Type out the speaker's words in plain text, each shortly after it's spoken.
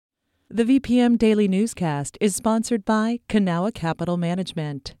The VPM Daily Newscast is sponsored by Kanawha Capital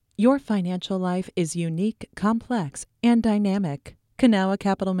Management. Your financial life is unique, complex, and dynamic. Kanawha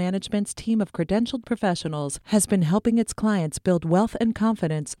Capital Management's team of credentialed professionals has been helping its clients build wealth and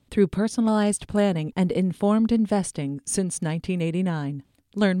confidence through personalized planning and informed investing since 1989.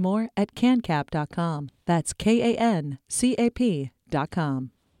 Learn more at cancap.com. That's KANCAP.com.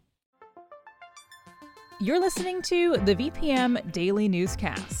 You're listening to the VPM Daily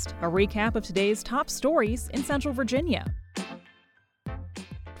Newscast, a recap of today's top stories in Central Virginia.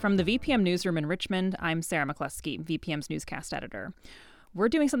 From the VPM Newsroom in Richmond, I'm Sarah McCluskey, VPM's newscast editor. We're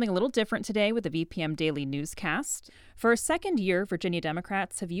doing something a little different today with the VPM Daily Newscast. For a second year, Virginia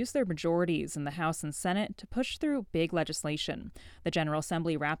Democrats have used their majorities in the House and Senate to push through big legislation. The General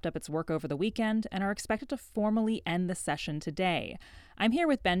Assembly wrapped up its work over the weekend and are expected to formally end the session today. I'm here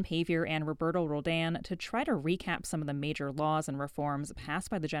with Ben Paviour and Roberto Roldan to try to recap some of the major laws and reforms passed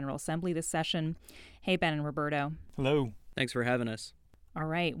by the General Assembly this session. Hey, Ben and Roberto. Hello. Thanks for having us. All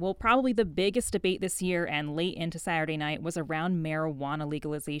right. Well, probably the biggest debate this year and late into Saturday night was around marijuana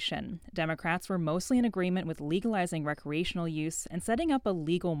legalization. Democrats were mostly in agreement with legalizing recreational use and setting up a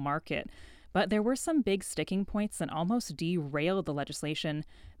legal market. But there were some big sticking points that almost derailed the legislation.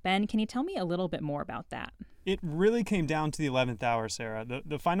 Ben, can you tell me a little bit more about that? It really came down to the 11th hour, Sarah.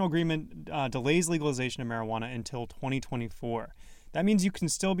 The final agreement delays legalization of marijuana until 2024. That means you can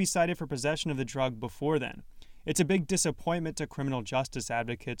still be cited for possession of the drug before then. It's a big disappointment to criminal justice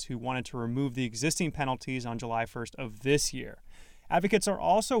advocates who wanted to remove the existing penalties on July 1st of this year. Advocates are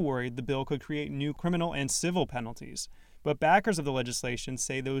also worried the bill could create new criminal and civil penalties. But backers of the legislation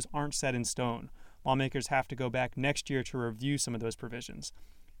say those aren't set in stone. Lawmakers have to go back next year to review some of those provisions.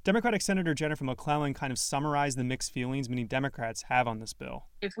 Democratic Senator Jennifer McClellan kind of summarized the mixed feelings many Democrats have on this bill.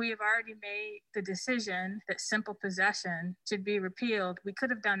 If we have already made the decision that simple possession should be repealed, we could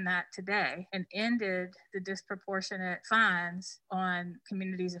have done that today and ended the disproportionate fines on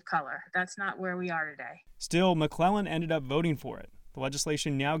communities of color. That's not where we are today. Still, McClellan ended up voting for it. The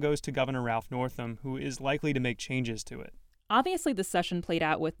legislation now goes to Governor Ralph Northam, who is likely to make changes to it. Obviously, the session played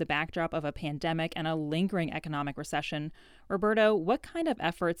out with the backdrop of a pandemic and a lingering economic recession. Roberto, what kind of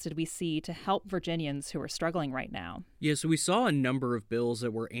efforts did we see to help Virginians who are struggling right now? Yeah, so we saw a number of bills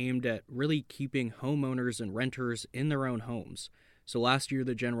that were aimed at really keeping homeowners and renters in their own homes. So last year,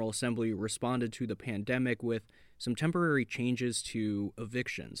 the General Assembly responded to the pandemic with some temporary changes to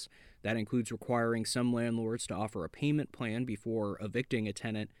evictions. That includes requiring some landlords to offer a payment plan before evicting a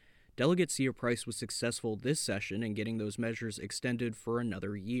tenant. Delegate Sia Price was successful this session in getting those measures extended for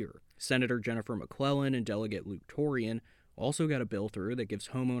another year. Senator Jennifer McClellan and Delegate Luke Torian also got a bill through that gives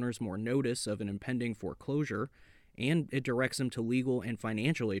homeowners more notice of an impending foreclosure, and it directs them to legal and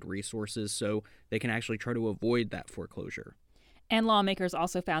financial aid resources so they can actually try to avoid that foreclosure. And lawmakers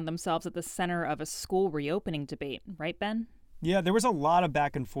also found themselves at the center of a school reopening debate, right, Ben? Yeah, there was a lot of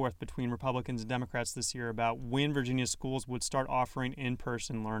back and forth between Republicans and Democrats this year about when Virginia schools would start offering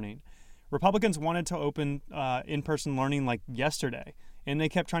in-person learning. Republicans wanted to open in-person learning like yesterday, and they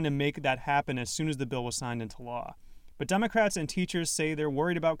kept trying to make that happen as soon as the bill was signed into law. But Democrats and teachers say they're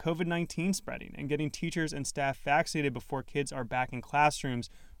worried about COVID-19 spreading, and getting teachers and staff vaccinated before kids are back in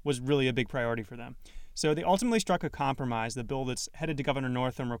classrooms was really a big priority for them. So they ultimately struck a compromise. The bill that's headed to Governor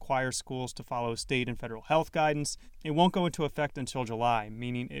Northam requires schools to follow state and federal health guidance. It won't go into effect until July,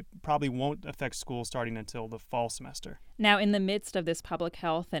 meaning it probably won't affect schools starting until the fall semester. Now, in the midst of this public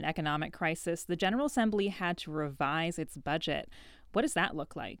health and economic crisis, the General Assembly had to revise its budget. What does that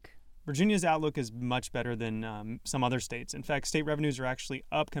look like? Virginia's outlook is much better than some other states. In fact, state revenues are actually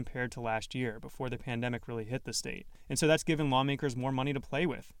up compared to last year, before the pandemic really hit the state. And so that's given lawmakers more money to play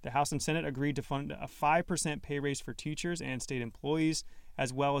with. The House and Senate agreed to fund a 5% pay raise for teachers and state employees,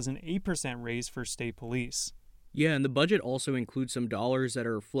 as well as an 8% raise for state police. Yeah, and the budget also includes some dollars that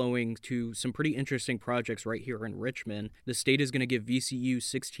are flowing to some pretty interesting projects right here in Richmond. The state is going to give VCU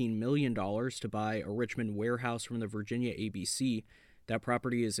 $16 million to buy a Richmond warehouse from the Virginia ABC. That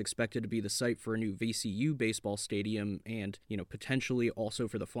property is expected to be the site for a new VCU baseball stadium and, potentially also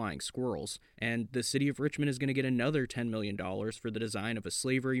for the Flying Squirrels. And the city of Richmond is going to get another $10 million for the design of a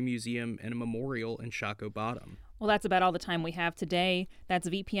slavery museum and a memorial in Shockoe Bottom. Well, that's about all the time we have today. That's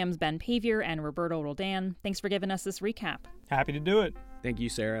VPM's Ben Paviour and Roberto Roldan. Thanks for giving us this recap. Happy to do it. Thank you,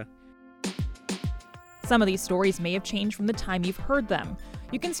 Sarah. Some of these stories may have changed from the time you've heard them.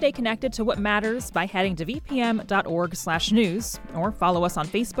 You can stay connected to what matters by heading to vpm.org/news or follow us on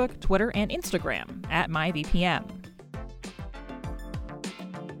Facebook, Twitter, and Instagram @myvpm.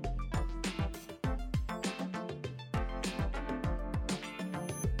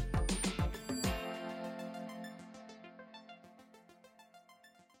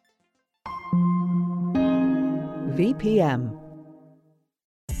 VPM.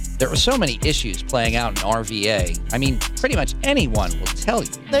 There are so many issues playing out in RVA. I mean, pretty much anyone will tell you.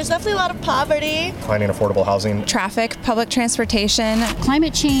 There's definitely a lot of poverty. Finding affordable housing. Traffic, public transportation.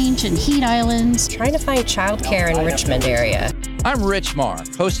 Climate change and heat islands. Trying to find childcare in Richmond area. I'm Rich Marr,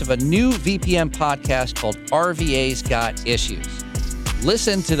 host of a new VPM podcast called RVA's Got Issues.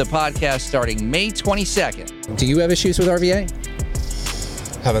 Listen to the podcast starting May 22nd. Do you have issues with RVA?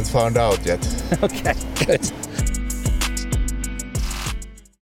 Haven't found out yet. Okay, good.